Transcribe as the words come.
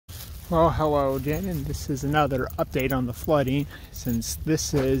Well, hello again, and this is another update on the flooding, since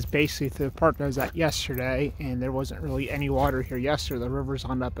this is basically the part I was at yesterday, and there wasn't really any water here yesterday. The river's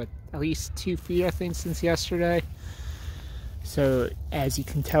on up at least 2 feet, I think, since yesterday. So, as you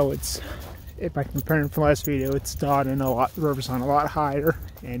can tell, if I compare it from last video, it's dotting a lot. The river's on a lot higher,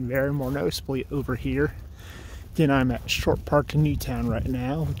 and very more noticeably over here. Then I'm at Short Park in Newtown right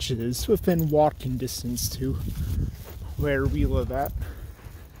now, which is within walking distance to where we live at.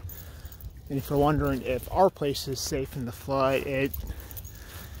 And if you're wondering if our place is safe in the flood,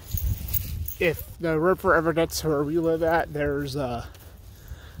 if the river ever gets to where we live at, there's a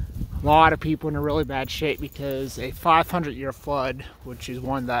lot of people in a really bad shape, because a 500-year flood, which is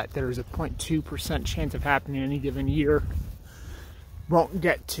one that there's a 0.2% chance of happening any given year, won't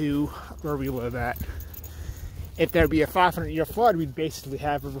get to where we live at. If there'd be a 500-year flood, we'd basically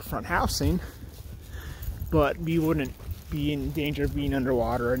have riverfront housing, but we wouldn't be in danger of being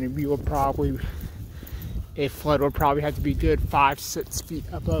underwater, and we would probably, a flood would probably have to be good 5-6 feet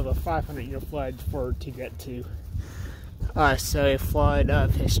above a 500-year flood for it to get to us. So a flood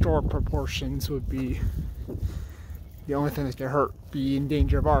of historic proportions would be the only thing that could be in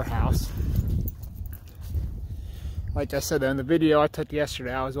danger of our house. Like I said in the video I took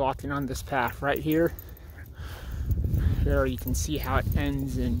yesterday, I was walking on this path right here. There you can see how it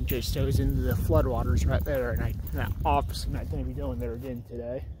ends and just goes into the floodwaters right there, and I'm obviously not going to be going there again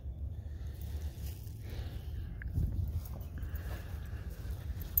today.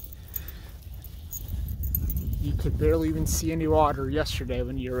 You could barely even see any water yesterday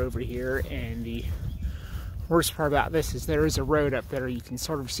when you were over here, and the worst part about this is there is a road up there. You can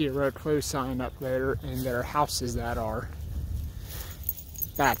sort of see a road closed sign up there, and there are houses that are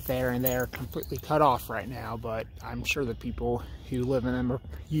back there, and they're completely cut off right now, but I'm sure the people who live in them are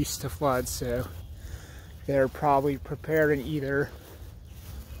used to floods, so they're probably prepared and either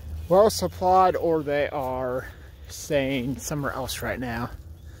well supplied or they are staying somewhere else right now.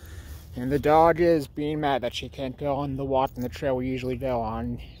 And the dog is being mad that she can't go on the walk and the trail we usually go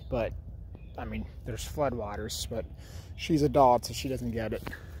on, but I mean, there's floodwaters, but she's a dog, so she doesn't get it.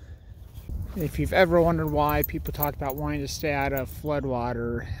 If you've ever wondered why people talk about wanting to stay out of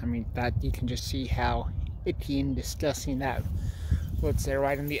floodwater, I mean, that you can just see how icky and disgusting that looks there,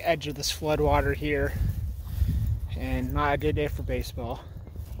 right on the edge of this floodwater here. And not a good day for baseball.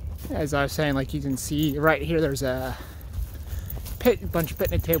 As I was saying, like you can see right here, there's a bunch of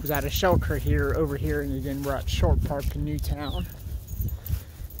picnic tables at a shelter here, over here, and then we're at Short Park in Newtown.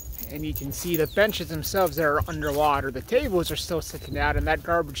 And you can see the benches themselves that are underwater. The tables are still sticking out, and that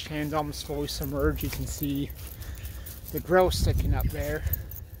garbage can's almost fully submerged. You can see the grill sticking up there.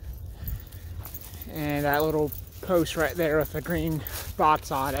 And that little post right there with the green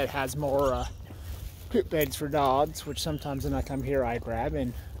spots on it has more poop beds for dogs, which sometimes when I come here I grab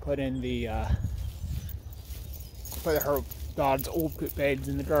and put in the put her dog's old poop beds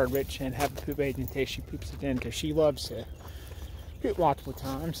in the garbage and have the poop beds in case she poops again, because she loves to poop multiple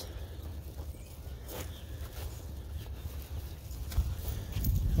times.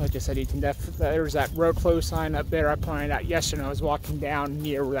 Like I said, you can there's that road closed sign up there I pointed out yesterday. I was walking down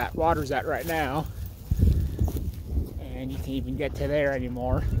near where that water's at right now, and you can't even get to there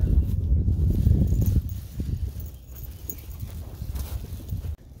anymore.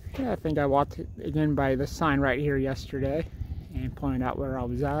 Yeah, I think I walked again by the sign right here yesterday and pointed out where I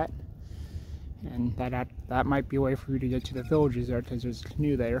was at, and that might be a way for you to get to the villages there, because there's a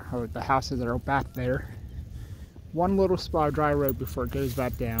canoe there, or the houses that are back there. One little spot of dry road before it goes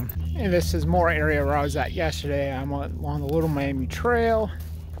back down. And this is more area where I was at yesterday. I'm along the Little Miami Trail,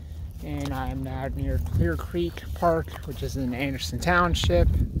 and I'm now near Clear Creek Park, which is in Anderson Township.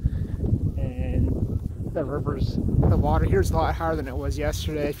 And the water here is a lot higher than it was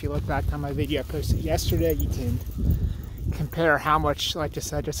yesterday. If you look back on my video I posted yesterday, you can compare how much, like I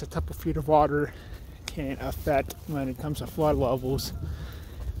said, just a couple feet of water can affect when it comes to flood levels.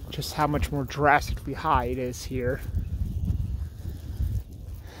 Just how much more drastically high it is here.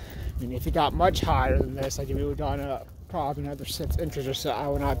 I mean, if it got much higher than this, like if it would have gone up probably another 6 inches or so, I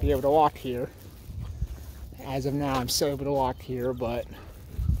would not be able to walk here. As of now, I'm still able to walk here, but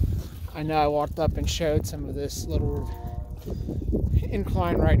I know I walked up and showed some of this little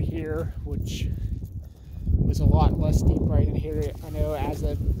incline right here, which was a lot less steep right in here. I know as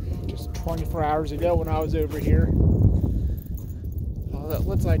of just 24 hours ago when I was over here. It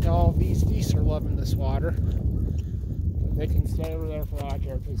looks like all these geese are loving this water. But they can stay over there for a while,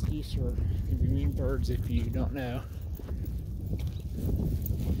 because geese can be mean birds if you don't know.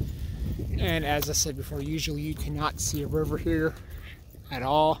 And as I said before, usually you cannot see a river here at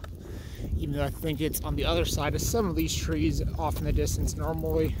all. even though I think it's on the other side of some of these trees off in the distance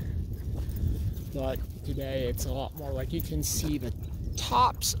normally. But today it's a lot more like you can see the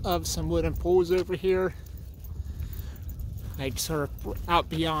tops of some wooden poles over here. Like sort of out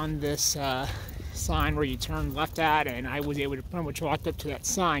beyond this sign where you turn left at, and I was able to pretty much walk up to that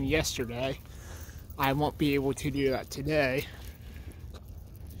sign yesterday. I won't be able to do that today.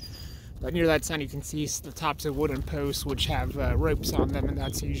 But near that sign you can see the tops of wooden posts which have ropes on them, and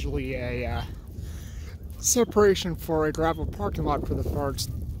that's usually a separation for a gravel parking lot for the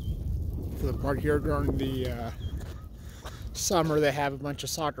part here. During the summer they have a bunch of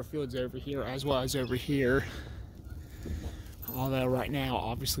soccer fields over here as well as over here. Although right now,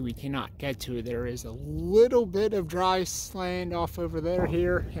 obviously, we cannot get to it. There is a little bit of dry land off over there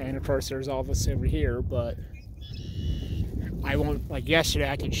here, and of course there's all this over here, but I won't, like yesterday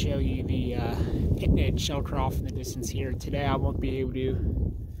I could show you the picnic shelter off in the distance here. Today I won't be able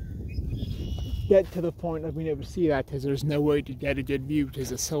to get to the point of being able to see that because there's no way to get a good view because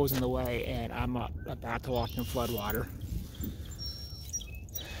the hill's in the way and I'm about to walk in floodwater.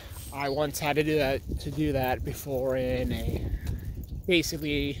 I once had to do that before in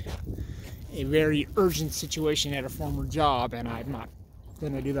basically a very urgent situation at a former job, and I'm not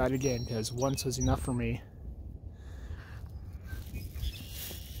going to do that again because once was enough for me.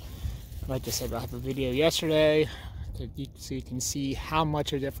 Like I said, I have a video yesterday so you can see how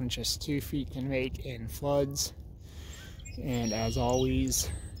much a difference just 2 feet can make in floods. And as always,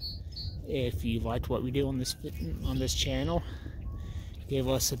 if you liked what we do on this channel, give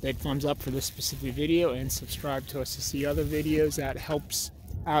us a big thumbs up for this specific video and subscribe to us to see other videos. That helps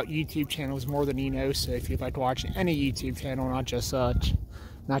out YouTube channels more than you know. So if you'd like to watch any YouTube channel, not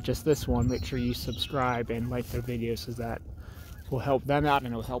just this one, make sure you subscribe and like their videos, so that will help them out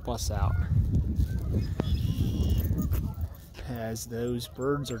and it will help us out. As those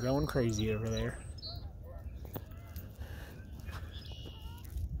birds are going crazy over there.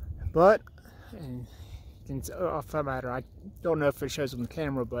 But, off that matter, I don't know if it shows on the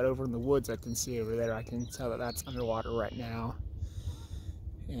camera, but over in the woods I can see over there, I can tell that that's underwater right now.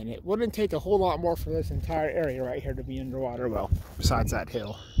 And it wouldn't take a whole lot more for this entire area right here to be underwater, well, besides that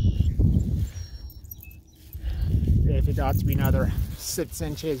hill. If it got to be another 6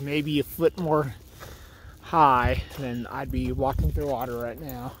 inches, maybe a foot more high, then I'd be walking through water right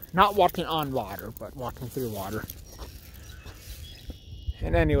now. Not walking on water, but walking through water.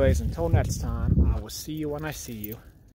 And anyways, until next time, I will see you when I see you.